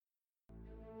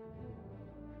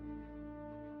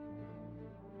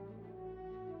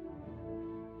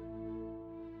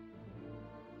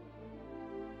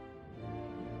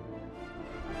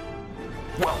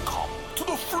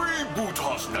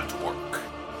Butos Network.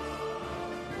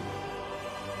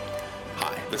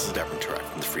 Hi, this is Devin Turek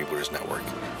from the Freebooters Network.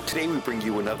 Today we bring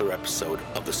you another episode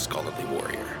of The Scholarly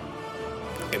Warrior.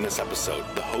 In this episode,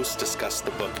 the hosts discuss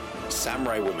the book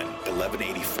Samurai Women,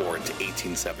 1184 to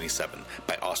 1877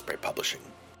 by Osprey Publishing.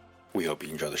 We hope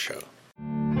you enjoy the show.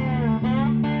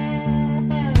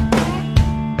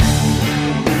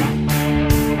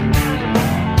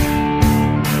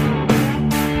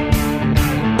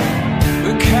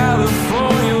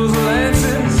 California's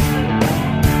lenses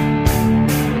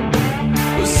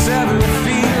were 7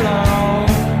 feet long.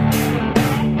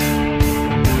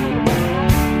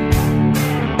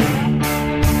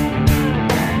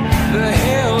 The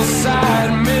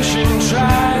hillside mission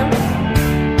tribe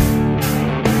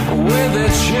with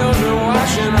their children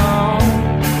watching on.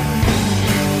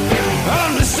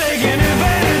 I'm just taking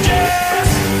advantages,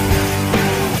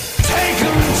 take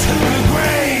them to the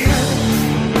grave.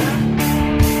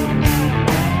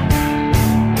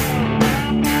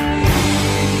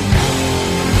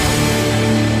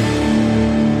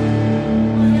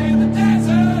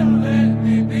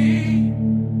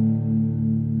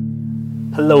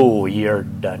 Hello, here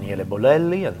Daniele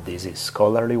Bolelli, and this is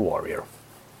Scholarly Warrior.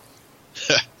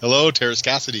 Hello, Terrace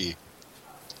Cassidy.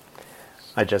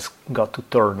 I just got to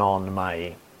turn on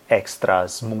my extra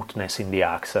smoothness in the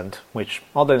accent, which,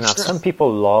 oddly enough, some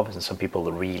people love and some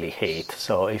people really hate.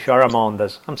 So if you're among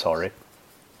this, I'm sorry.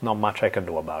 Not much I can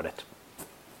do about it.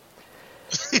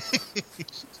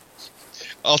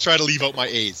 I'll try to leave out my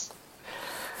A's.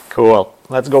 Cool.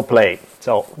 Let's go play.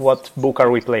 So what book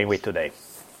are we playing with today?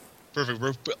 Perfect.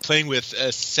 We're playing with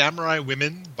Samurai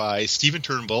Women by Stephen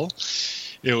Turnbull.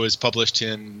 It was published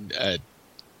in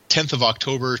 10th of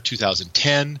October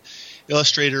 2010.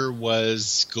 Illustrator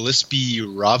was Gillespie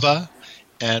Rava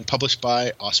and published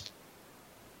by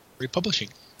Osprey Publishing.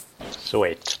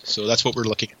 Sweet. So that's what we're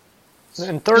looking at.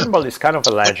 And Turnbull is kind of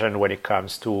a legend when it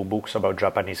comes to books about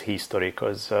Japanese history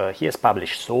because he has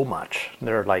published so much.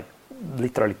 There are like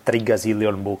literally 3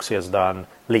 gazillion books he has done.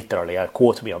 Literally,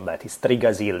 quote me on that. It's 3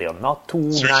 gazillion, not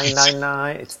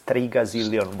 2,999. It's 3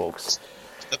 gazillion books.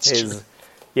 That's true.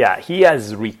 Yeah, he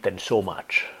has written so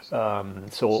much.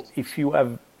 So if you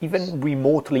have even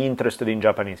remotely interested in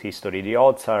Japanese history, the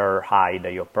odds are high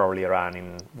that you'll probably run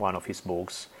in one of his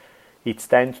books. It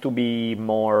tends to be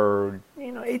more,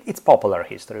 it's popular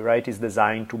history, right? It's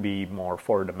designed to be more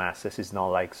for the masses. It's not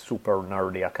like super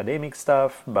nerdy academic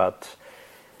stuff, but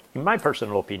in my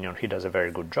personal opinion, he does a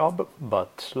very good job.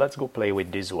 But let's go play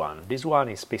with this one. This one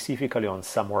is specifically on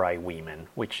samurai women,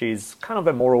 which is kind of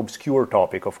a more obscure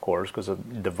topic, of course, because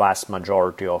the vast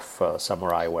majority of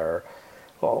samurai were,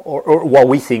 or what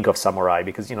we think of samurai,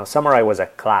 because, samurai was a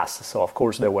class, so of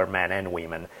course there were men and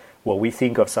women. What we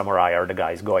think of samurai are the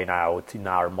guys going out in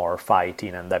armor,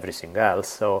 fighting, and everything else.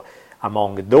 So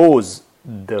among those,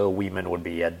 the women would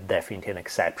be definitely an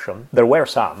exception. There were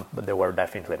some, but they were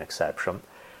definitely an exception.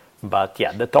 But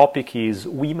yeah, the topic is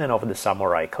women of the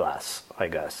samurai class, I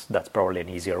guess. That's probably an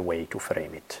easier way to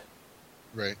frame it.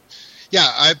 Right.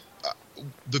 Yeah,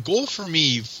 the goal for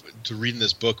me to reading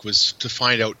this book was to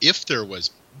find out if there was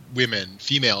women,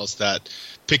 females, that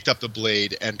picked up the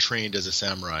blade and trained as a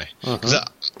samurai. Because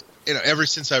ever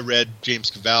since I read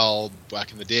James Cavell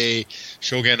back in the day,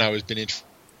 Shogun, I was been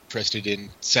interested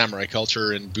in samurai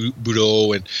culture and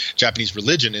Budo and Japanese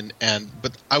religion,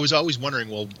 but I was always wondering,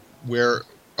 well, where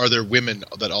are there women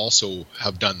that also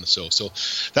have done so? So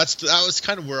that was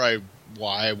kind of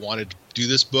why I wanted to do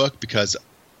this book, because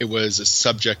it was a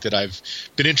subject that I've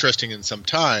been interested in some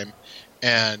time,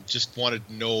 and just wanted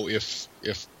to know if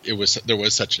there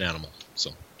was such an animal.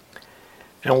 So.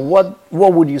 And what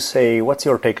would you say, what's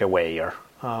your takeaway here?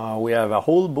 We have a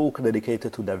whole book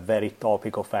dedicated to the very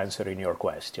topic of answering your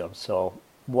question. So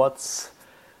what's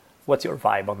your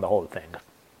vibe on the whole thing?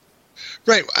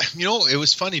 Right. It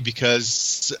was funny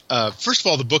because, first of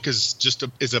all, the book is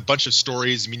is a bunch of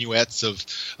stories, minuets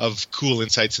of cool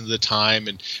insights into the time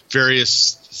and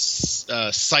various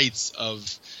sites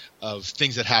of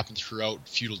things that happened throughout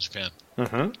feudal Japan.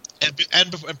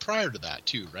 And prior to that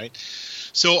too, right?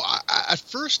 So at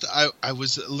first I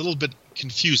was a little bit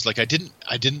confused. Like I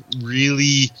didn't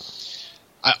really.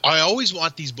 I always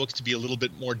want these books to be a little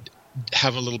bit more,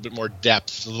 have a little bit more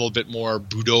depth, a little bit more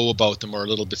Budo about them, or a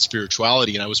little bit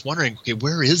spirituality. And I was wondering, okay,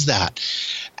 where is that?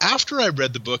 After I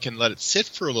read the book and let it sit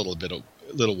for a little bit,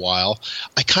 little while,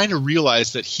 I kind of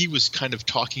realized that he was kind of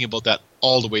talking about that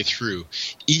all the way through.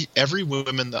 Every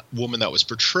woman that was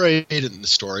portrayed in the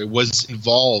story was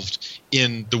involved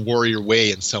in the warrior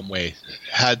way in some way.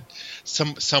 Had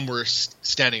some were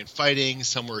standing and fighting,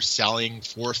 some were sallying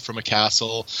forth from a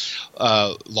castle,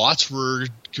 lots were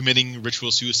committing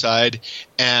ritual suicide,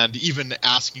 and even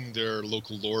asking their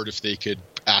local lord if they could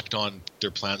act on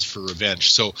their plans for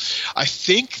revenge. So I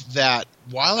think that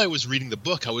while I was reading the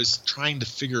book, I was trying to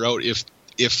figure out if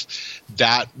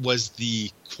that was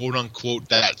the quote unquote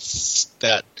that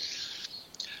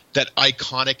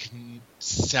iconic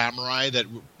samurai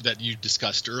that you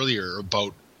discussed earlier,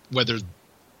 about whether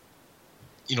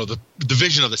the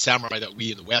vision of the samurai that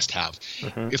we in the West have,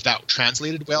 if that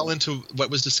translated well into what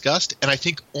was discussed. And I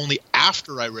think only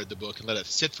after I read the book and let it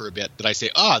sit for a bit did I say,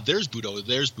 there's Budo,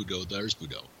 there's Budo, there's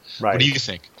Budo. Right. What do you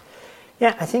think?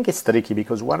 Yeah, I think it's tricky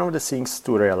because one of the things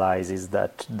to realize is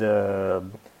that the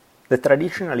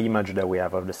traditional image that we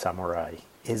have of the samurai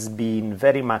is being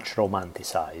very much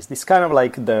romanticized. It's kind of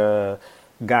like the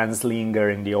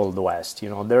gunslinger in the Old West.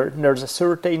 There's a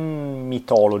certain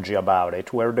mythology about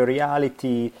it where the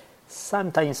reality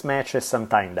sometimes matches,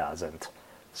 sometimes doesn't.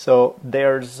 So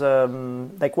there's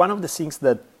one of the things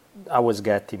that I was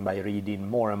getting by reading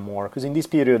more and more, because in this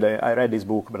period I read this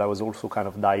book, but I was also kind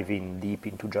of diving deep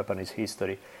into Japanese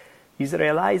history, is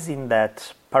realizing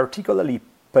that particularly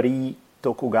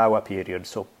pre-Tokugawa period,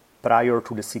 so prior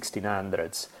to the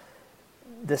 1600s,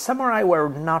 the samurai were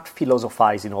not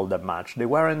philosophizing all that much. They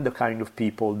weren't the kind of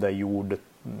people that you would,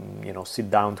 sit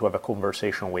down to have a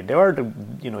conversation with. They were,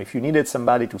 if you needed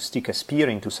somebody to stick a spear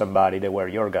into somebody, they were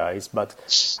your guys. But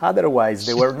otherwise,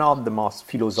 they were not the most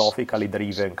philosophically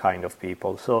driven kind of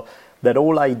people. So that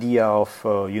whole idea of,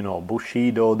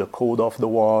 Bushido, the code of the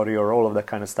warrior, all of that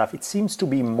kind of stuff, it seems to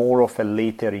be more of a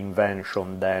later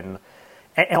invention than,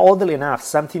 and oddly enough,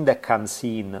 something that comes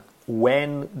in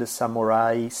when the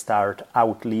samurai start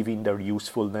outliving their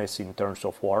usefulness in terms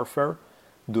of warfare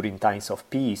during times of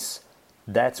peace.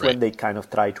 That's when they kind of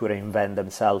try to reinvent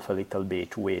themselves a little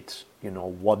bit with,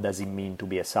 what does it mean to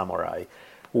be a samurai?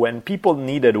 When people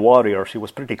needed warriors, it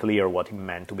was pretty clear what it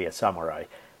meant to be a samurai.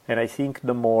 And I think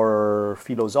the more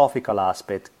philosophical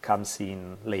aspect comes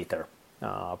in later,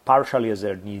 partially as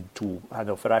a need to kind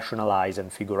of rationalize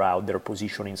and figure out their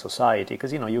position in society.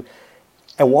 Because,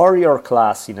 a warrior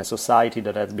class in a society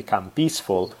that has become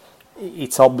peaceful,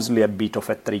 it's obviously a bit of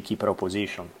a tricky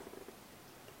proposition.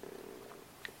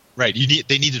 Right.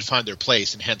 They needed to find their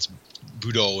place, and hence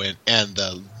Budo and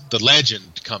the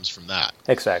legend comes from that.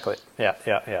 Exactly.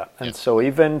 Yeah. And so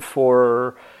even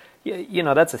for,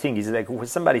 that's the thing, is like when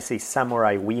somebody says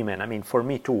samurai women, I mean, for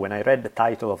me too, when I read the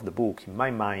title of the book, in my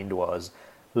mind was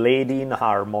lady in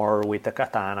armor with a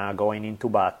katana going into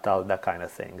battle, that kind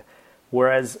of thing.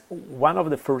 Whereas one of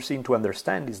the first things to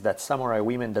understand is that samurai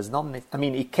women does not,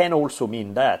 it can also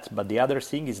mean that, but the other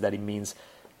thing is that it means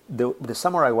the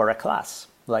samurai were a class,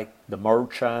 like the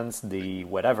merchants, the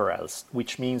whatever else,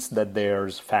 which means that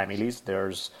there's families,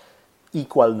 there's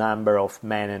equal number of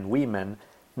men and women.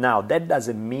 Now, that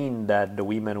doesn't mean that the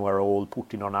women were all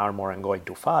putting on armor and going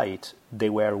to fight. They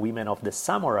were women of the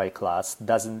samurai class,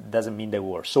 doesn't mean they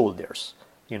were soldiers,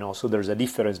 so there's a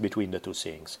difference between the two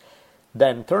things.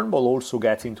 Then Turnbull also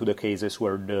gets into the cases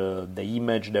where the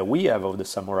image that we have of the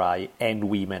samurai and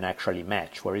women actually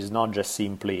match, where it's not just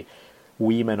simply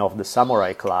women of the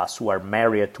samurai class who are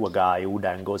married to a guy who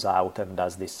then goes out and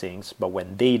does these things, but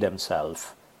when they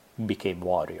themselves became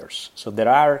warriors. So there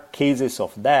are cases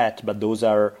of that, but those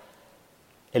are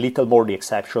a little more the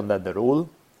exception than the rule,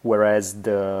 whereas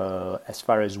as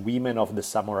far as women of the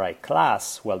samurai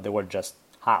class, well, they were just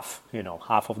half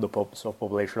of the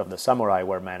population of the samurai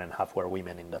were men and half were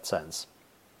women in that sense.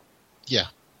 Yeah,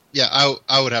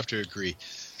 I would have to agree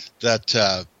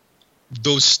that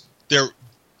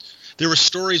there were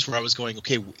stories where I was going,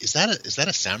 okay, is that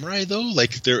a samurai though?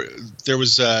 Like there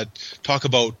was talk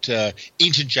about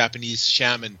ancient Japanese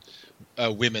shaman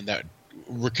women that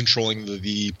were controlling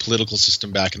the political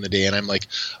system back in the day, and I'm like,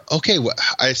 okay,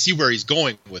 I see where he's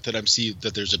going with it. I see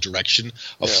that there's a direction,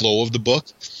 a flow of the book,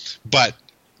 but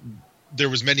there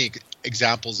was many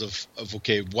examples of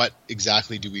okay, what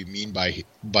exactly do we mean by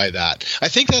that? I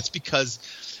think that's because,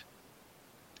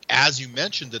 as you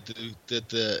mentioned, that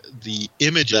the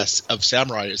image of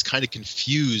samurai is kind of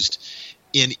confused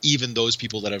in even those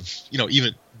people that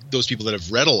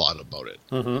have read a lot about it,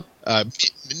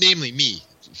 namely me,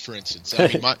 for instance. I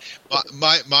mean,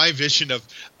 my vision of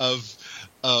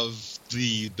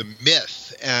the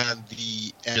myth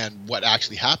and what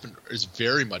actually happened is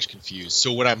very much confused.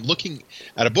 So when I'm looking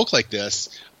at a book like this,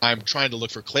 I'm trying to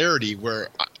look for clarity where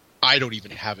I don't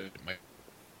even have it in my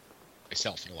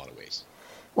myself in a lot of ways.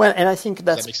 Well, and I think Does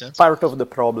that's that make sense? part of the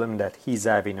problem that he's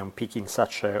having on picking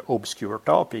such an obscure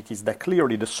topic is that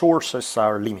clearly the sources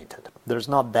are limited. There's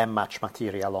not that much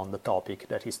material on the topic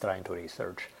that he's trying to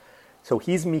research. So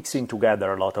he's mixing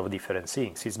together a lot of different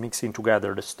things. He's mixing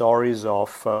together the stories of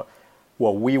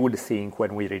what we would think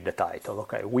when we read the title.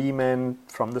 Okay, women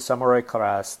from the samurai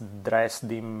class dressed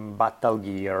in battle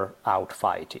gear out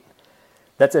fighting.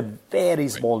 That's a very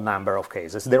small number of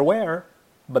cases. There were,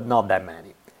 but not that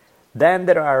many. Then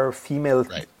there are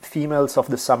females of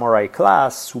the samurai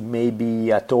class who may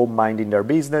be at home minding their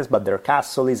business, but their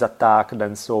castle is attacked,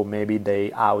 and so maybe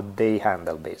they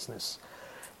handle business.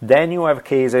 Then you have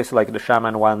cases like the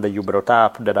shaman one that you brought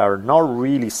up that are not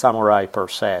really samurai per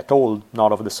se at all,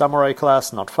 not of the samurai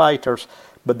class, not fighters,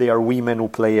 but they are women who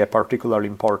play a particularly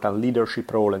important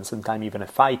leadership role and sometimes even a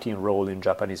fighting role in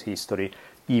Japanese history,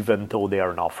 even though they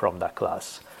are not from that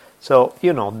class. So,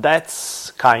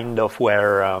 that's kind of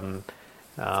where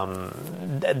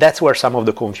that's where some of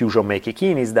the confusion may kick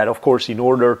in, is that, of course, in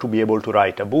order to be able to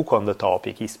write a book on the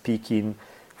topic, he's speaking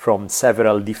from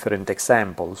several different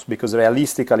examples, because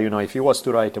realistically, if he was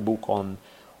to write a book on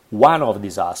one of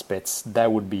these aspects,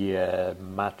 that would be a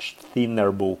much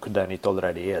thinner book than it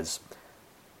already is.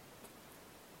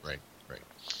 Right.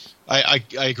 I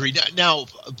agree. Now,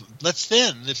 let's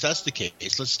then, if that's the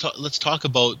case, let's talk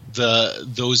about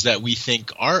those that we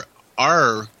think are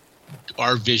our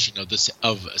vision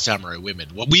of samurai women.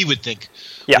 What we would think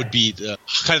would be the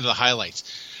kind of the highlights.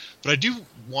 But I do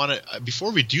want to,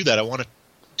 before we do that, I want to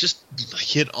just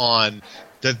hit on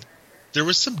that there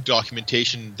was some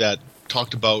documentation that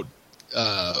talked about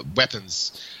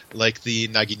weapons like the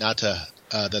naginata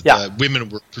that the women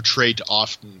were portrayed to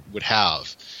often would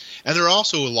have. And there are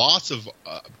also lots of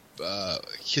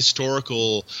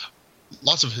historical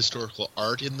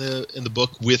art in the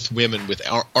book with women with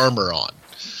armor on.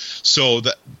 So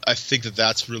I think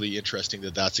that's really interesting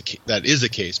that is a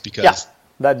case, because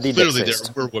that did clearly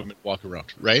exist. there were women walking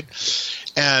around, right?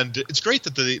 And it's great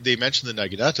that they mentioned the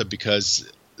naginata, because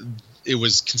it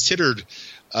was considered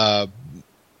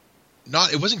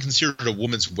it wasn't considered a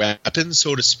woman's weapon,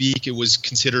 so to speak. It was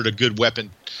considered a good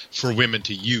weapon for women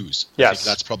to use. Yes. I think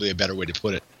that's probably a better way to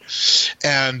put it.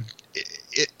 And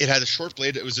it had a short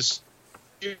blade. It was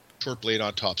a short blade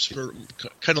on top, so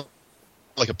kind of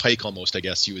like a pike almost, I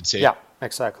guess you would say. Yeah,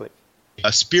 exactly.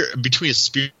 A spear, between a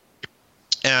spear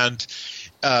and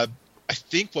I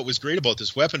think what was great about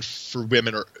this weapon for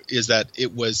women is that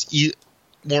it was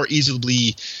more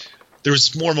easily. There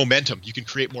was more momentum. You can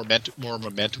create more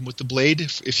momentum with the blade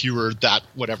if you were that,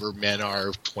 whatever men are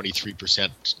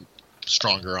 23%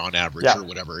 stronger on average, or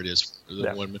whatever it is for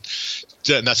the women.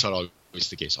 And that's not always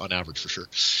the case on average, for sure.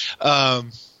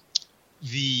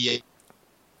 The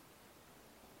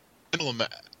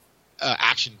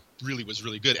action really was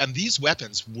really good, and these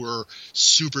weapons were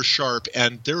super sharp,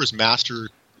 and there was masters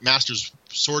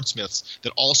swordsmiths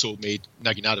that also made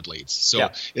naginata blades. So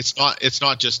it's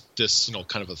not just this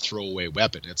kind of a throwaway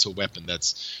weapon. It's a weapon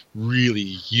that's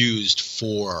really used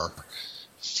for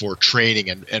training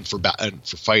and for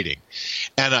fighting.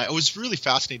 And I was really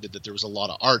fascinated that there was a lot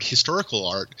of historical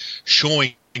art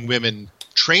showing women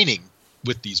training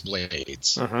with these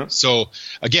blades. Mm-hmm. So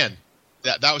again,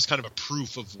 that was kind of a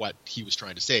proof of what he was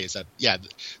trying to say, is that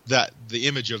that the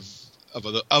image of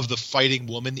the fighting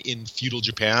woman in feudal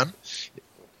Japan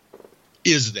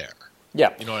is there.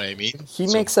 Yeah. You know what I mean? He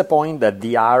makes a point that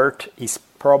the art is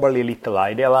probably a little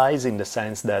idealized, in the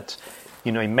sense that,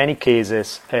 in many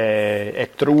cases, a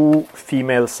true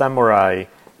female samurai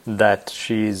that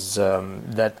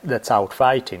that's out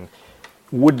fighting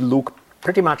would look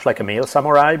pretty much like a male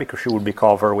samurai, because she would be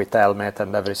covered with helmet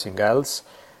and everything else.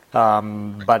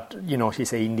 But, he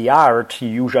say in the art, you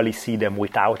usually see them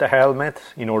without a helmet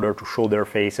in order to show their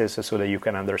faces so that you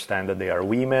can understand that they are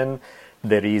women.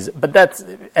 But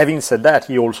having said that,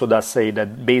 he also does say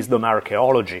that based on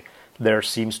archaeology, there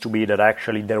seems to be that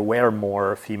actually there were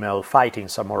more female fighting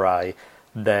samurai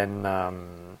than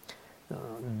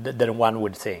one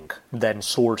would think, than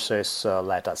sources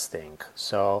let us think.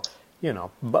 So,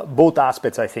 both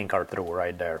aspects I think are true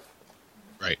right there.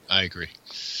 Right, I agree.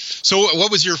 So,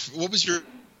 what was your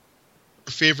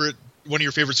favorite? One of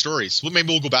your favorite stories? Well, maybe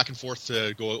we'll go back and forth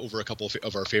to go over a couple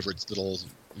of our favorite little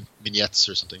vignettes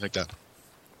or something like that.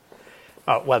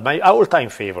 Well, my all-time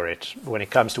favorite when it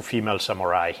comes to female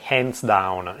samurai, hands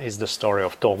down, is the story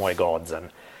of Tomoe Gozen.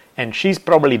 And she's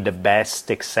probably the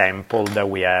best example that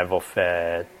we have of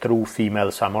a true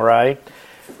female samurai.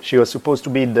 She was supposed to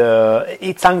be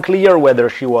it's unclear whether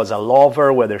she was a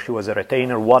lover, whether she was a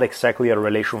retainer, what exactly her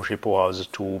relationship was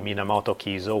to Minamoto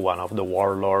Kizo, one of the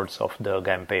warlords of the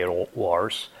Genpei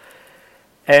Wars.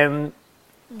 And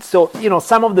so,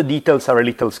 some of the details are a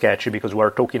little sketchy because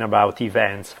we're talking about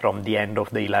events from the end of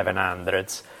the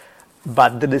 1100s.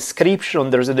 But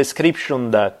there's a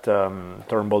description that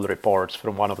Turnbull reports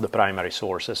from one of the primary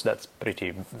sources that's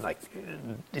pretty,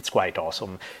 it's quite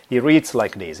awesome. He reads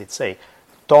like this. It says,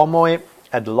 Tomoe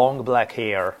had long black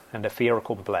hair and a fair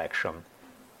complexion,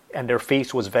 and her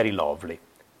face was very lovely.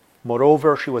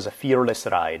 Moreover, she was a fearless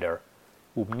rider,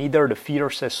 whom neither the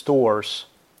fiercest horse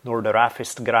nor the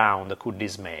roughest ground could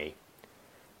dismay.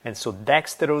 And so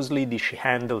dexterously did she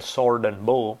handle sword and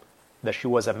bow, that she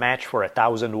was a match for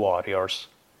 1,000 warriors,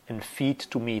 and fit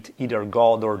to meet either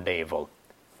god or devil.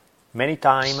 Many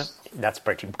times, that's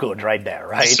pretty good right there,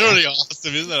 right? It's really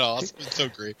awesome, isn't that awesome? It's so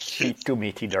great. Fit to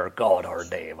meet either god or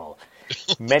devil.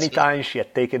 Many times she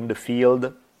had taken the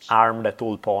field, armed at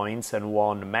all points, and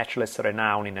won matchless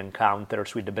renown in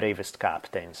encounters with the bravest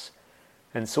captains.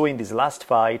 And so in this last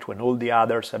fight, when all the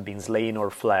others had been slain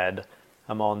or fled,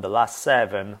 among the last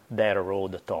 7, there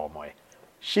rode Tomoe.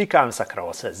 She comes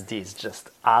across as this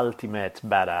just ultimate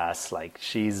badass,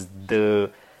 she's the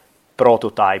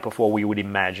prototype of what we would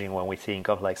imagine when we think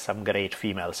of some great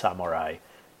female samurai.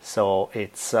 So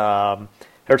it's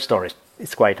her story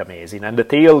is quite amazing, and the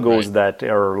tale goes that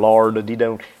her lord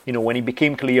didn't, when it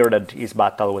became clear that his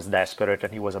battle was desperate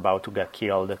and he was about to get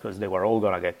killed because they were all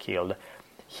gonna get killed,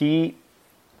 he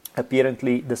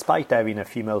apparently, despite having a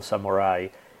female samurai,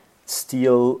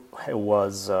 still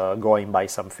was going by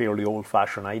some fairly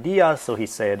old-fashioned ideas. So he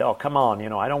said, oh, come on,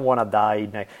 I don't want to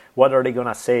die. What are they going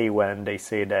to say when they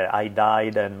say that I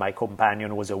died and my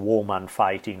companion was a woman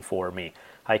fighting for me?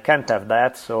 I can't have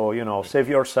that, so, save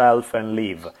yourself and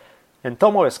leave. And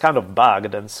Tomoe was kind of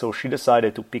bugged, and so she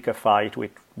decided to pick a fight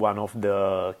with one of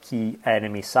the key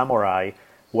enemy samurai,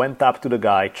 went up to the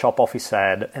guy, chopped off his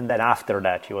head, and then after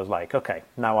that he was like, okay,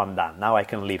 now I'm done. Now I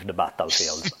can leave the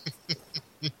battlefield.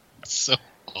 So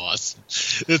awesome.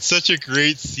 It's such a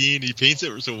great scene. He paints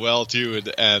it so well too,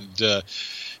 and let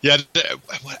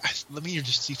me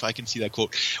just see if I can see that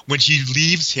quote. When she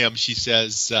leaves him, she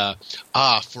says,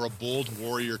 for a bold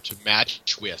warrior to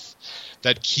match with,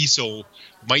 that Kiso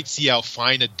might see how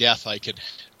fine a death I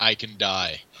can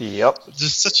die. Yep.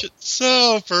 Just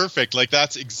so perfect.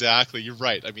 That's exactly, you're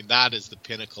right. I mean, that is the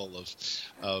pinnacle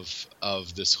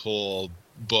of this whole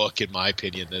book, in my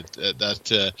opinion.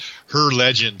 That her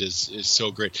legend is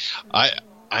so great.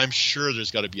 I'm sure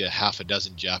there's got to be a half a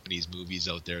dozen Japanese movies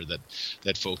out there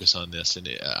that focus on this, and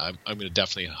I'm going to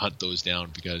definitely hunt those down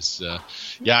because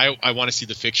I want to see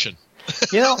the fiction.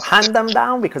 Hunt them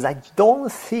down, because I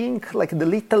don't think, the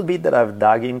little bit that I've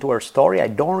dug into her story, I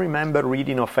don't remember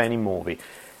reading of any movie.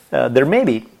 There may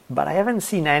be, but I haven't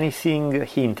seen anything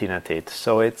hinting at it.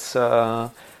 So it's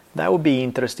that would be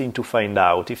interesting to find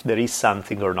out if there is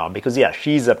something or not. Because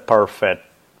she's a perfect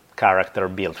character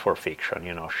built for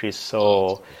fiction. She's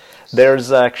so.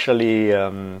 There's actually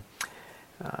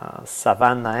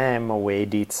Savannah M, who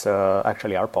edits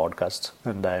actually our podcast,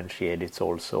 and then she edits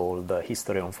also all the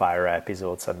History on Fire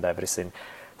episodes and everything.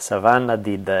 Savannah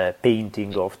did the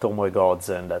painting of Tomoe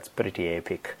Gozen, that's pretty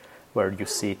epic, where you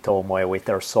see Tomoe with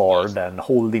her sword and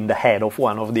holding the head of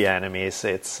one of the enemies.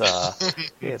 It's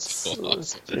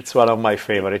one of my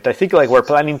favorite. I think we're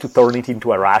planning to turn it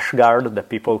into a rash guard that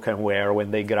people can wear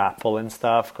when they grapple and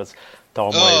stuff, because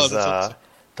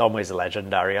Tomoe is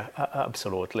legendary,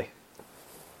 absolutely.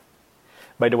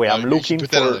 By the way, I'm looking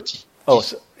for.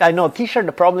 I know T-shirt.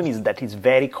 The problem is that it's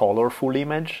very colorful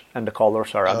image, and the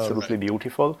colors are absolutely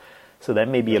beautiful. So that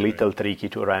may be a little tricky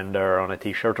to render on a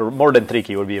T-shirt, or more than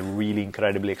tricky, it would be really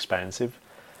incredibly expensive.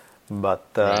 But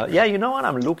you know what?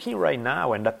 I'm looking right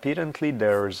now, and apparently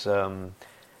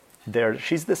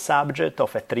she's the subject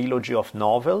of a trilogy of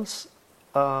novels.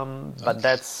 But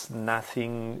that's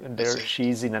nothing.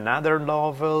 She's in another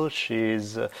novel. She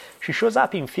shows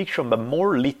up in fiction, but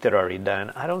more literary than.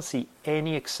 I don't see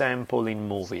any example in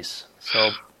movies.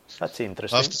 So that's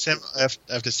interesting. I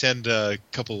have to send a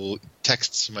couple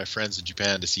texts to my friends in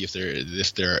Japan to see if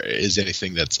there is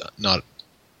anything that's not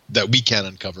that we can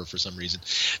uncover for some reason.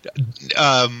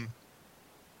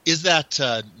 Is that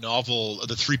novel,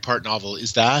 the 3-part novel,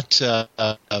 is that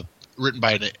written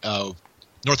by a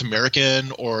North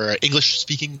American or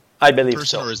English-speaking I believe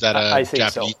person, so. or is that I think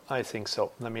Japanese? So. I think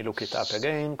so. Let me look it up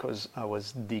again, because I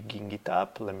was digging it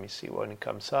up. Let me see when it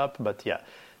comes up. But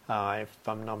if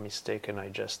I'm not mistaken, I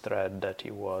just read that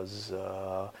it was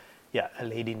a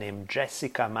lady named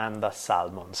Jessica Amanda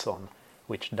Salmonson,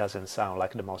 which doesn't sound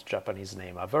like the most Japanese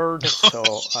name I've heard. So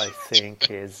I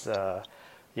think is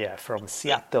Yeah, from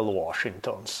Seattle,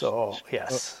 Washington. So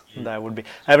yes, that would be.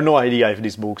 I have no idea if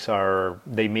these books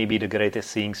they may be the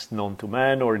greatest things known to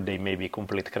man, or they may be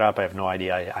complete crap. I have no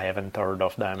idea. I haven't heard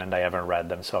of them and I haven't read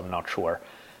them, so I'm not sure.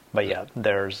 But yeah,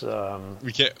 there's.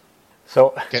 We can't.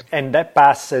 So, Okay. and that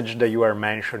passage that you are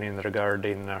mentioning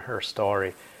regarding her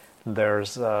story,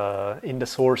 there's in the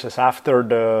sources after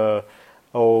the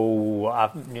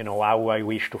how I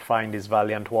wish to find this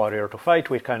valiant warrior to fight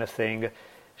with kind of thing.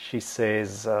 She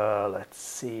says, let's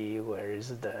see, where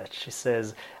is that? She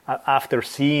says, after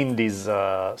seeing this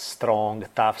strong,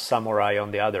 tough samurai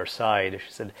on the other side,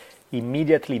 she said,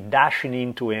 immediately dashing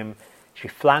into him, she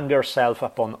flung herself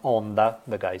upon Honda,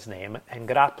 the guy's name, and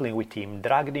grappling with him,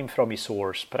 dragged him from his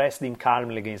horse, pressed him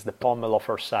calmly against the pommel of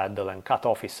her saddle, and cut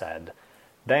off his head.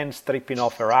 Then, stripping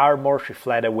off her armor, she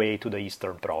fled away to the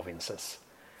eastern provinces.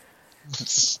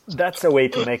 That's a way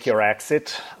to make your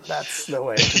exit. That's the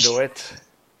way to do it.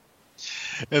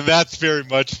 And that's very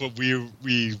much what we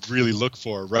really look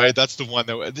for, right? That's the one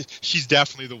that she's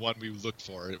definitely the one we look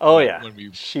for. Oh yeah, when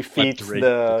we she fits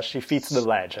the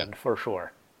legend for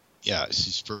sure. Yeah,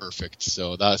 she's perfect.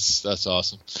 So that's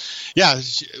awesome. Yeah,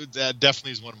 that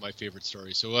definitely is one of my favorite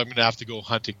stories. So I'm gonna have to go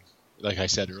hunting, like I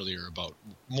said earlier, about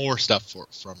more stuff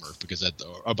from her, because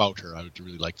about her I would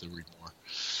really like to read more.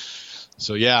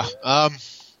 So yeah.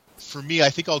 For me, I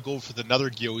think I'll go for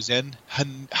another Gyozen.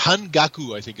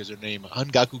 Hangaku, I think is her name.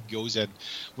 Hangaku Gyozen.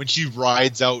 When she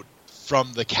rides out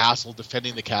from the castle,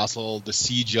 defending the castle, the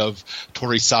siege of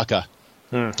Torisaka.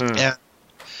 Mm-hmm. And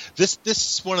this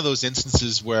is one of those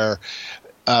instances where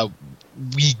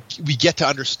we get to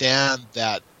understand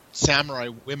that samurai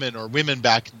women, or women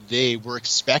back in the day, were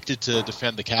expected to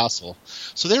defend the castle.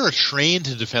 So they were trained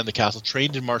to defend the castle,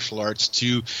 trained in martial arts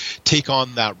to take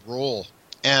on that role.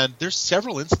 And there's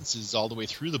several instances all the way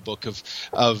through the book of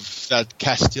that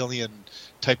Castilian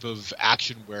type of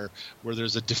action where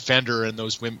there's a defender, and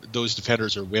those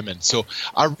defenders are women. So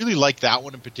I really like that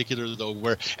one in particular, though.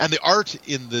 And the art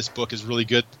in this book is really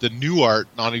good. The new art,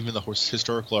 not even the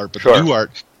historical art, but the new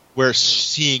art, where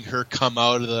seeing her come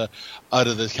out of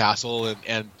the castle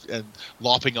and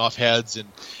lopping off heads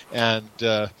and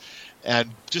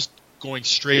just going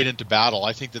straight into battle.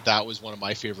 I think that was one of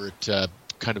my favorite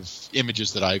kind of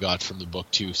images that I got from the book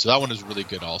too. So that one is really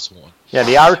good also. Yeah,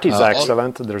 the art is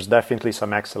excellent. There's definitely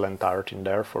some excellent art in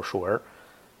there for sure.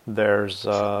 There's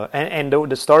and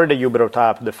the story that you brought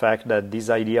up, the fact that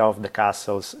this idea of the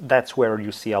castles, that's where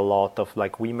you see a lot of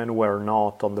like women who are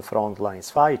not on the front lines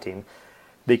fighting.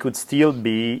 They could still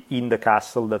be in the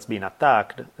castle that's been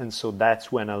attacked, and so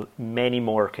that's when many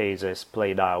more cases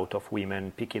played out of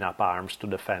women picking up arms to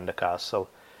defend the castle.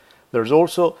 There's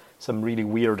also some really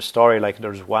weird story, like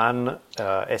there's one,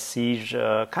 a siege,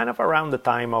 kind of around the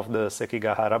time of the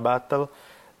Sekigahara battle.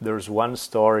 There's one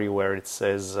story where it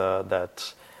says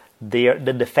that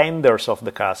the defenders of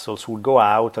the castles would go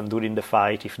out, and during the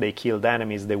fight, if they killed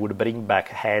enemies, they would bring back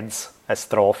heads as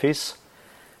trophies.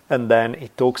 And then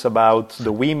it talks about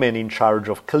the women in charge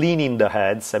of cleaning the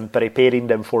heads and preparing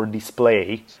them for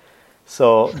display.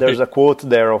 So there's a quote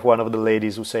there of one of the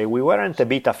ladies who say, "We weren't a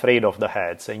bit afraid of the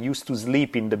heads and used to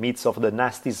sleep in the midst of the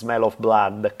nasty smell of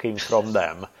blood that came from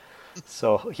them."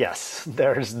 So yes,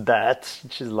 there's that.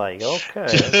 She's like, okay.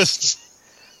 It's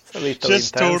a little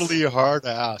just intense. Totally hard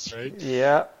ass, right?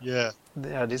 Yeah. Yeah.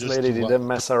 Yeah, this lady didn't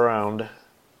mess around.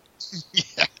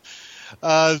 Yeah.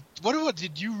 What about?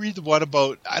 Did you read the one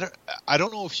about? I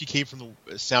don't know if she came from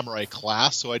the samurai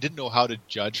class, so I didn't know how to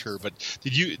judge her. But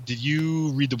did you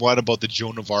read the one about the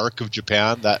Joan of Arc of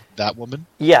Japan? That woman?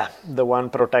 Yeah, the one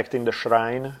protecting the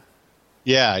shrine.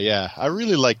 Yeah. I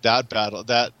really like that battle.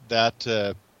 That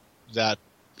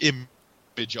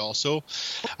image also.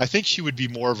 I think she would be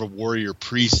more of a warrior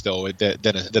priest though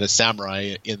than a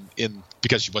samurai in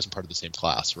because she wasn't part of the same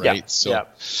class, right? Yeah. So,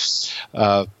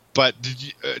 yeah. But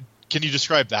can you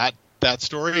describe that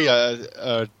story?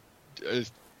 Sure.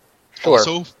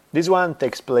 Also? This one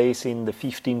takes place in the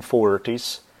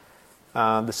 1540s.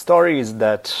 The story is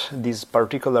that this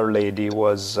particular lady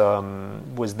was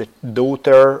the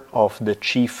daughter of the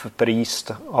chief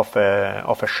priest of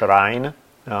a shrine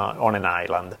on an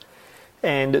island.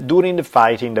 And during the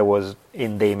fighting that was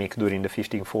endemic during the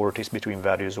 1540s between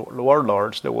various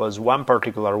warlords, there was one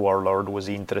particular warlord who was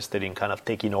interested in kind of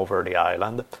taking over the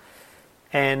island.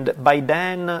 And by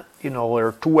then,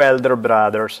 her two elder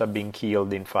brothers had been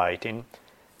killed in fighting,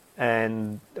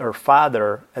 and her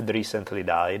father had recently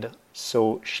died,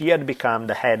 so she had become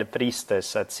the head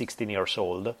priestess at 16 years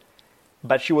old,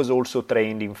 but she was also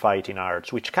trained in fighting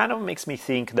arts, which kind of makes me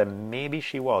think that maybe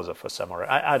she was of a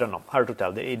samurai. I don't know, hard to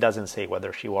tell. It doesn't say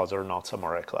whether she was or not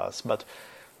samurai class, but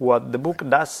what the book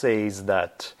does say is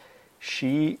that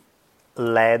she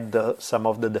led some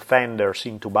of the defenders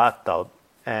into battle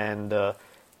and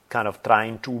kind of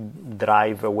trying to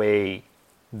drive away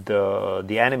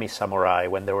the enemy samurai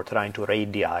when they were trying to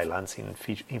raid the islands in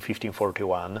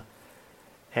 1541.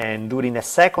 And during a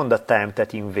second attempt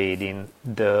at invading,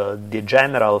 the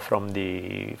general from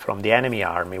the enemy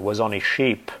army was on a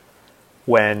ship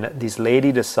when this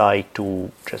lady decided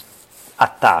to just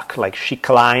attack. Like, she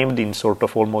climbed in sort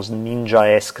of almost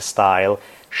ninja-esque style.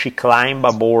 She climbed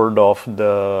aboard of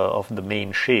the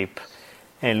main ship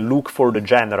and looked for the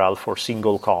general for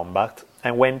single combat.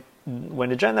 And when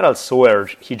the general saw her,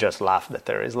 he just laughed at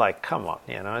her. He's like, come on,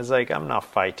 it's like, I'm not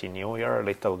fighting you, you're a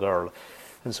little girl.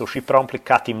 And so she promptly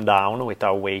cut him down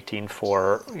without waiting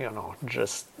for,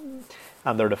 just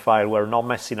under the fire. We're not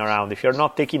messing around. If you're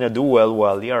not taking a duel,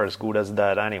 well, you're as good as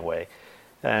that anyway.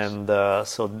 And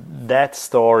so that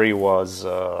story was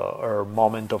her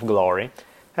moment of glory.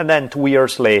 And then 2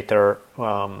 years later,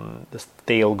 the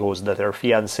tale goes that her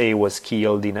fiancé was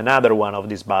killed in another one of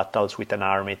these battles with an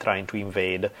army trying to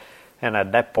invade. And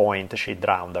at that point, she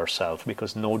drowned herself,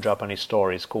 because no Japanese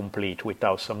story is complete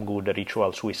without some good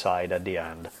ritual suicide at the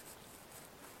end.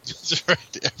 That's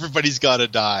right. Everybody's got to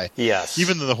die. Yes.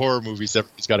 Even in the horror movies,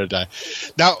 everybody's got to die.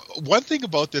 Now, one thing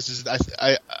about this is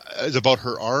is about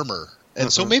her armor.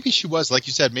 And so maybe she was, like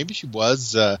you said, maybe she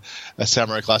was a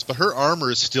samurai class, but her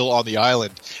armor is still on the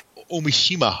island,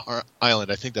 Omishima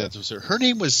Island. I think that was her. Her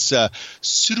name was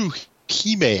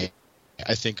Tsuruhime,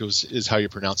 I think is how you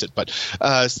pronounce it. But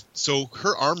so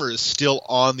her armor is still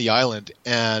on the island,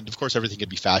 and of course everything can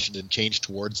be fashioned and changed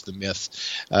towards the myth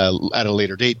at a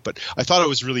later date. But I thought it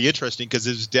was really interesting because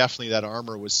it was definitely that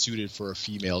armor was suited for a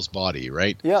female's body,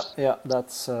 right? Yeah,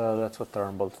 that's what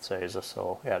Turnbull says.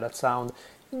 So yeah, that sound.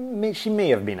 She may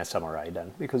have been a samurai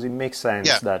then, because it makes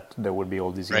sense that there would be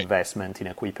all this investment in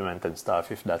equipment and stuff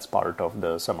if that's part of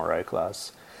the samurai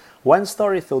class. One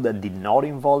story, though, that did not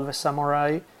involve a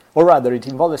samurai, or rather it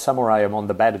involved a samurai among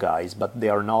the bad guys, but they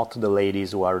are not the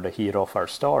ladies who are the hero of our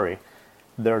story.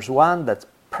 There's one that's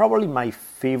probably my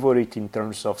favorite in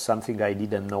terms of something I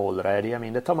didn't know already. I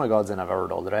mean, the Tomoe Gozen I've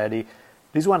heard already.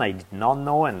 This one I did not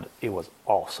know, and it was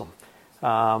awesome.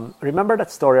 Remember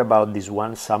that story about this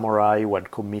one samurai who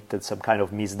had committed some kind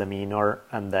of misdemeanor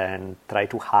and then tried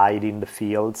to hide in the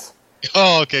fields?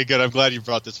 Oh, okay, good. I'm glad you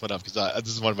brought this one up because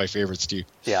this is one of my favorites too.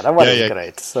 Yeah, that one is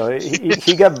great. So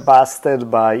he got busted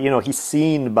by, he's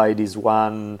seen by this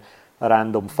one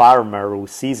random farmer who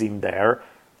sees him there,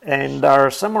 and our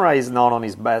samurai is not on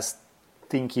his best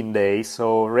thinking day,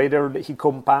 so rather he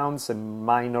compounds a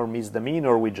minor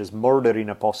misdemeanor with just murdering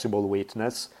a possible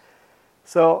witness.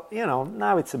 So,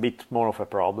 now it's a bit more of a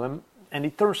problem. And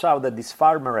it turns out that this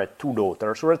farmer had 2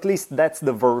 daughters, or at least that's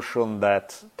the version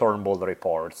that Turnbull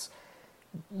reports.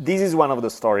 This is one of the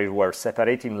stories where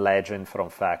separating legend from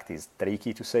fact is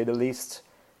tricky, to say the least.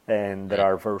 And there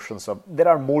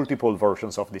are multiple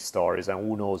versions of these stories, and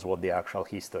who knows what the actual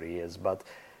history is. But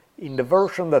in the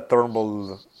version that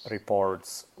Turnbull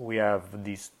reports, we have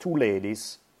these 2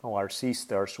 ladies who are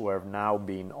sisters who have now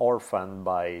been orphaned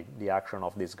by the action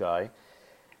of this guy.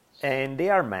 And they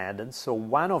are mad, and so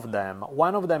one of them,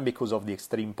 because of the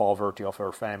extreme poverty of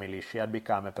her family, she had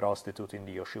become a prostitute in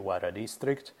the Yoshiwara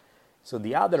district. So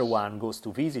the other one goes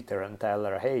to visit her and tell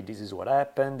her, hey, this is what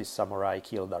happened, this samurai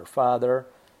killed our father.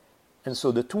 And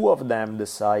so the 2 of them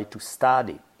decide to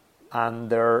study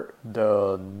under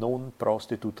the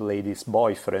non-prostitute lady's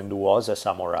boyfriend, who was a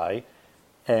samurai,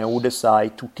 and who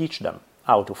decide to teach them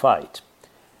how to fight.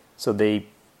 So they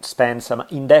spend some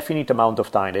indefinite amount of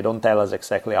time, they don't tell us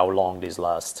exactly how long this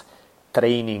lasts,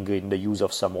 training in the use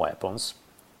of some weapons.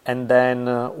 And then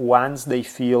once they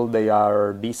feel they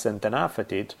are decent enough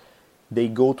at it, they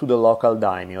go to the local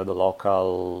daimyo, the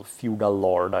local feudal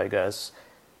lord, I guess,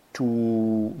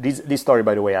 to... This story,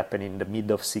 by the way, happened in the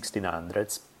mid of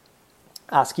 1600s,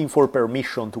 asking for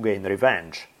permission to gain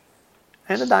revenge.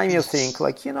 And the daimyo think,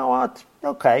 like, you know what,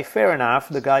 okay, fair enough,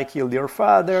 the guy killed your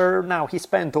father, now he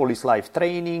spent all his life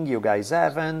training, you guys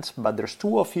haven't, but there's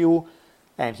 2 of you,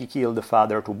 and he killed the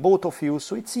father to both of you,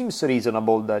 so it seems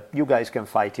reasonable that you guys can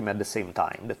fight him at the same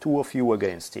time, the 2 of you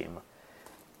against him.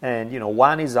 And,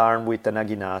 one is armed with a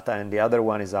naginata, and the other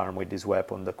one is armed with this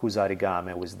weapon, the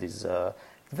kusarigame, with this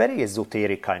very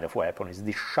esoteric kind of weapon. It's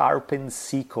this sharpened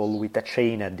sickle with a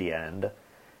chain at the end.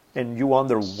 And you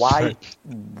wonder why,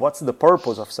 what's the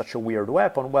purpose of such a weird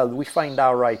weapon? Well, we find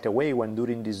out right away when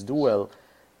during this duel,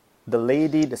 the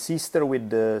lady, the sister with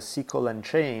the sickle and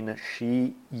chain,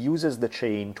 she uses the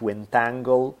chain to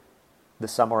entangle the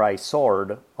samurai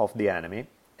sword of the enemy.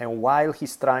 And while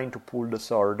he's trying to pull the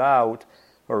sword out,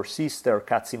 her sister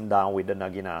cuts him down with the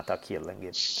naginata, killing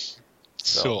him.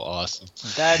 So awesome.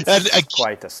 That's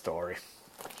quite a story.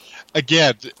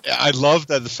 Again, I love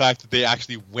that the fact that they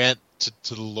actually went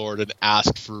to the Lord and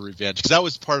asked for revenge, because that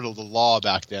was part of the law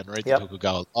back then, right? Yep. The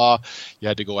Tokugawa law. You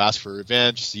had to go ask for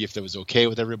revenge, see if that was okay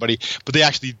with everybody. But they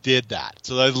actually did that.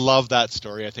 So I love that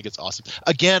story. I think it's awesome.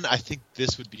 Again, I think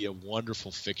this would be a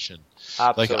wonderful fiction.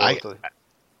 Absolutely.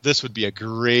 This would be a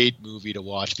great movie to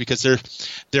watch, because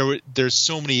there's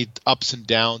so many ups and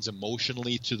downs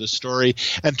emotionally to the story.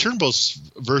 And Turnbull's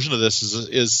version of this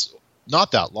is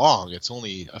not that long. It's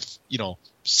only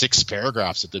 6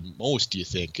 paragraphs at the most, do you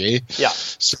think, eh? Yeah.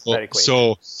 Very quick.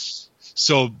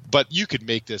 But you could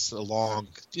make this a long,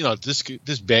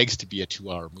 this begs to be a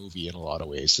 2-hour movie in a lot of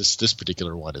ways. This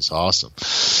particular one is awesome.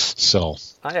 So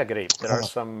I agree. There are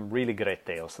some really great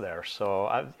tales there. So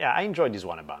I enjoyed this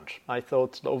one a bunch. I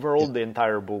thought overall the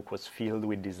entire book was filled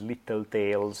with these little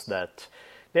tales that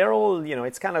they're all,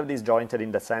 it's kind of disjointed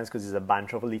in the sense because it's a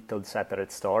bunch of little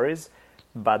separate stories.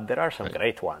 But there are some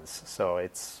great ones, so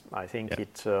I think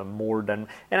it's more than,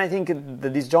 and I think the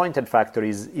disjointed factor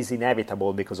is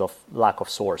inevitable because of lack of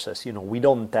sources. We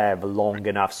don't have long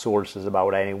enough sources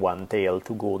about any one tale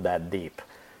to go that deep.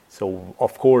 So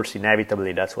of course,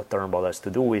 inevitably, that's what Turnbull has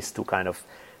to do, is to kind of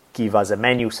give us a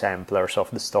menu samplers of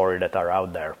the story that are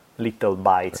out there, little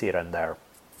bites here and there.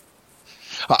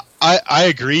 I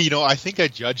agree. I think I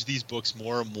judge these books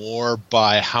more and more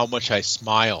by how much I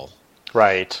smile.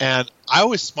 Right. And I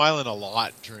was smiling a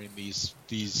lot during these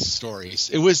stories.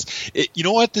 You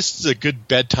know what? This is a good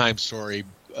bedtime story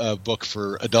book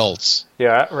for adults.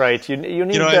 Yeah, right. You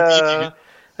need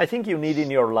I think you need in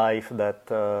your life that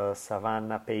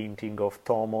Savannah painting of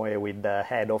Tomoe with the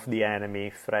head of the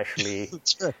enemy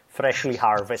freshly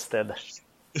harvested.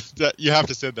 You have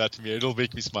to send that to me. It'll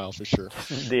make me smile for sure.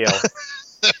 Deal.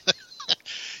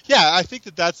 Yeah, I think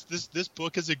this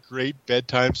book is a great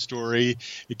bedtime story.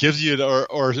 It gives you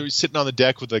or sitting on the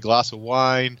deck with a glass of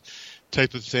wine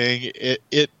type of thing.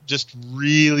 It just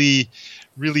really,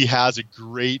 really has a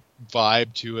great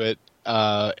vibe to it,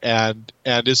 and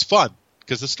is fun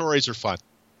because the stories are fun.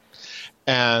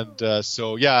 And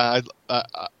so yeah,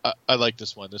 I like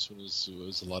this one. This one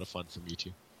was a lot of fun for me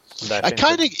too.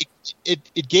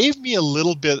 It gave me a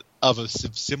little bit of a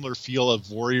similar feel of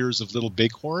Warriors of Little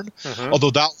Bighorn,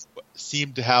 although that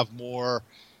seemed to have more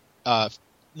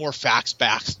facts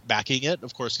backing it,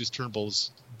 of course, because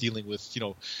Turnbull's dealing with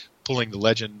pulling the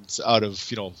legends out of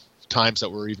times that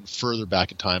were even further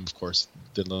back in time, of course,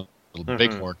 than Little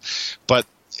Bighorn. But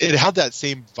it had that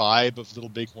same vibe of Little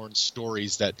Bighorn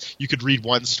stories that you could read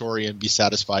one story and be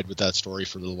satisfied with that story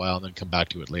for a little while and then come back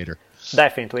to it later.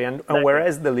 Definitely, and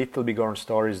whereas the Little Bighorn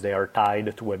stories, they are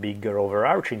tied to a bigger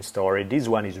overarching story, this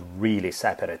one is really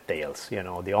separate tales.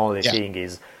 The only thing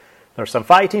is there's some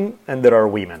fighting and there are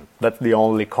women. That's the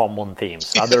only common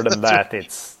themes. Other than that,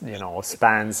 it's,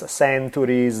 spans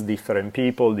centuries, different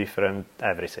people, different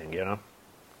everything,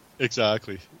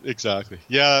 Exactly.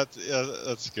 Yeah,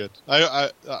 that's good.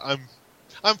 I'm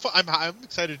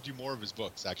excited to do more of his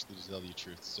books, actually, to tell you the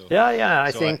truth. So I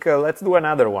think let's do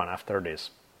another one after this.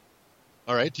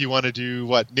 All right. Do you want to do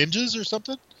what, ninjas or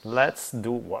something? Let's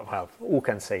do who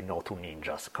can say no to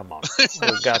ninjas? Come on,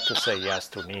 we've got to say yes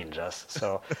to ninjas.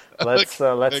 So let's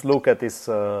look at his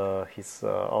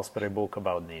Osprey book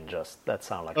about ninjas. That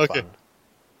sounds like fun.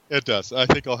 It does. I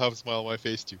think I'll have a smile on my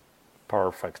face too.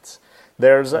 Perfect.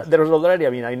 There's already,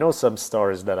 I know some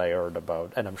stories that I heard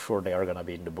about, and I'm sure they are going to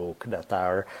be in the book, that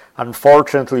are,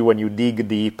 unfortunately, when you dig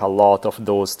deep, a lot of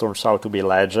those turns out to be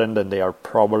legend, and they are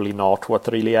probably not what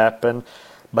really happened,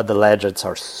 but the legends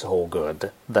are so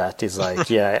good that is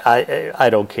like, I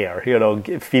don't care,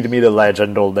 feed me the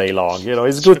legend all day long.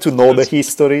 It's good to know the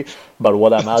history, but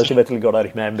what I'm ultimately going to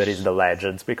remember is the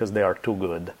legends, because they are too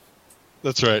good.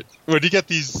 That's right. When you get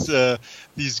these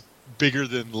bigger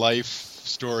than life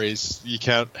stories, you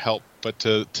can't help but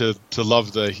to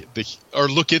love the or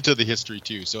look into the history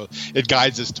too. So it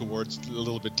guides us towards a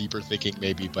little bit deeper thinking,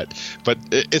 maybe. But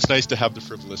it's nice to have the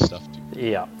frivolous stuff too.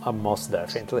 Yeah, most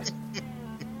definitely.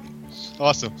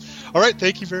 Awesome. All right,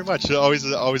 thank you very much. Always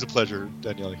a pleasure,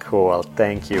 Daniele. Cool.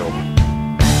 Thank you.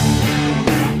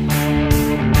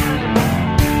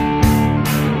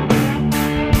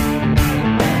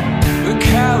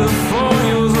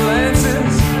 California's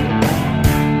lenses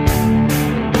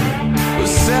were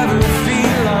 7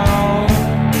 feet long.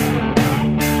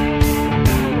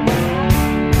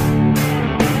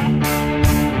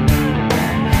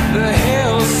 The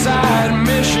hillside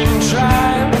mission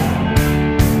tribe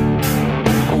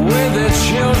with their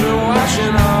children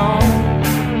watching on.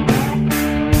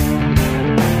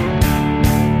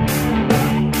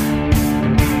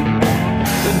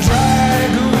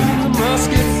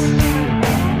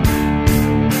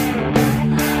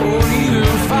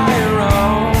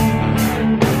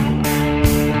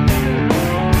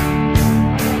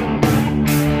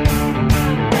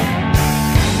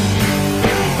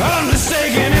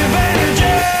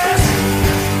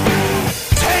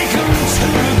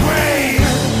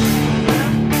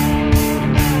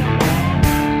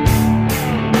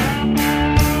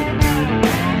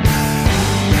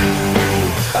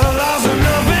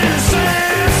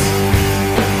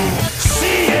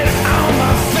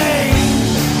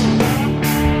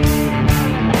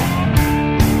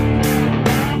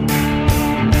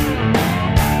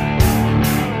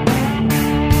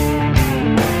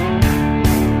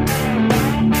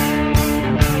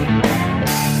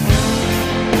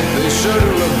 sure do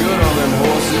look good on them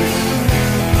horses.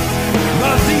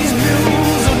 But these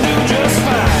mules will do just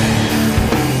fine.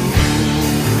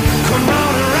 Come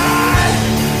on and ride.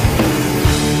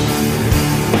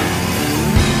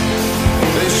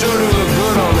 They sure do look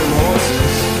good on them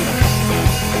horses.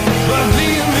 But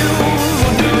these mules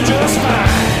will do just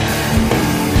fine.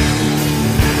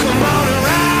 Come on and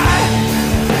ride.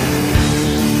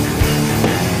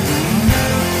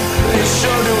 They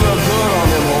sure do look good on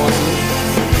them horses.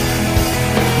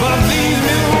 But these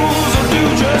mules will do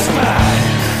just fine.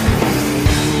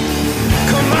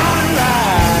 Come on and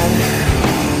ride.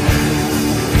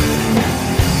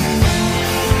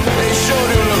 They sure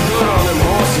do look good on them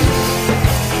horses.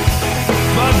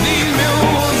 But these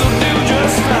mules will do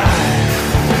just fine.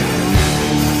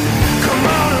 Come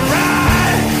on and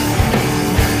ride.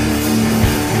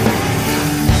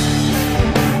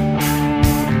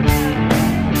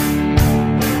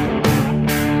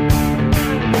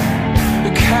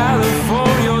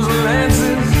 California's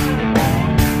lenses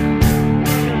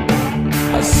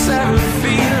are 7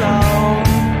 feet long.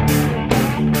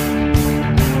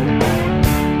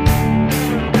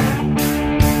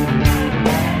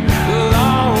 The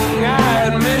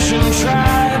long-eyed mission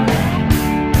tribe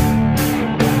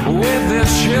with their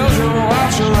children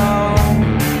watch along.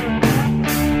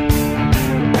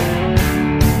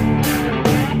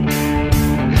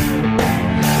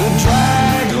 The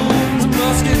dragoons'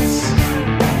 muskets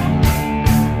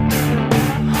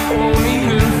won't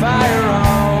even fire on.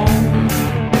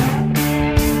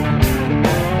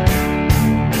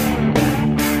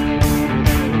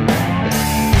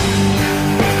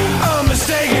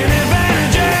 Unmistaken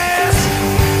advantages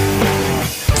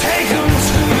take 'em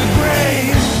to the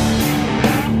grave.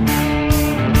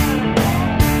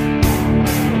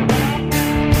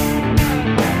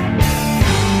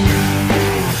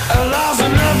 I lost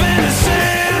enough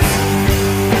innocence,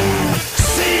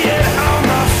 see it on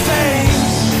my face.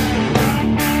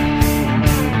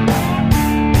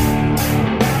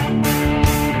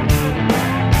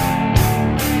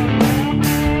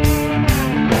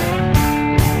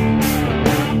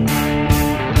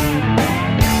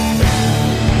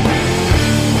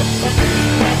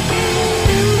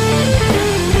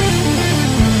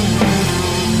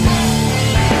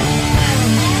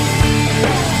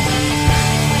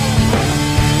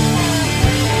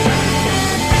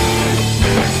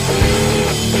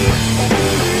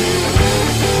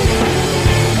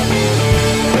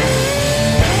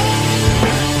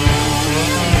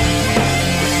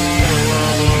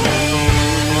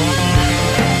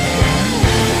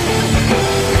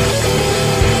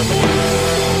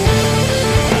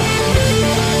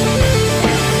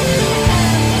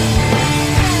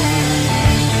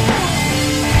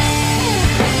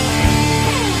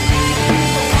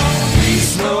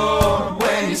 Peace, Lord,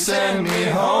 when you send me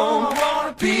home.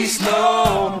 Peace,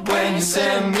 Lord, when you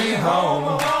send me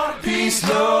home. Peace,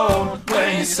 Lord,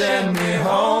 when you send me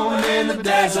home. In the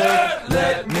desert,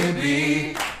 let me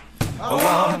be. I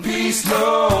want peace,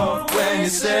 Lord, when you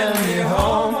send me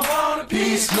home.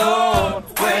 Peace, Lord,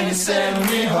 when you send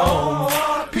me home.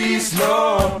 Peace,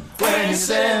 Lord, when you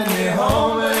send me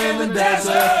home. In the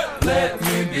desert, let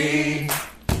me be.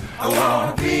 I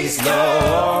want peace,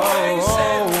 Lord, when you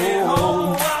send me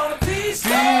home. Peace,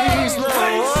 Lord,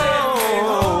 when you send me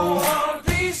home.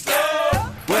 Peace, Lord,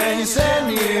 when you send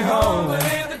me home.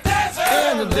 In the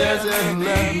desert, let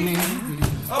me be.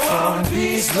 I want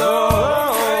peace, Lord.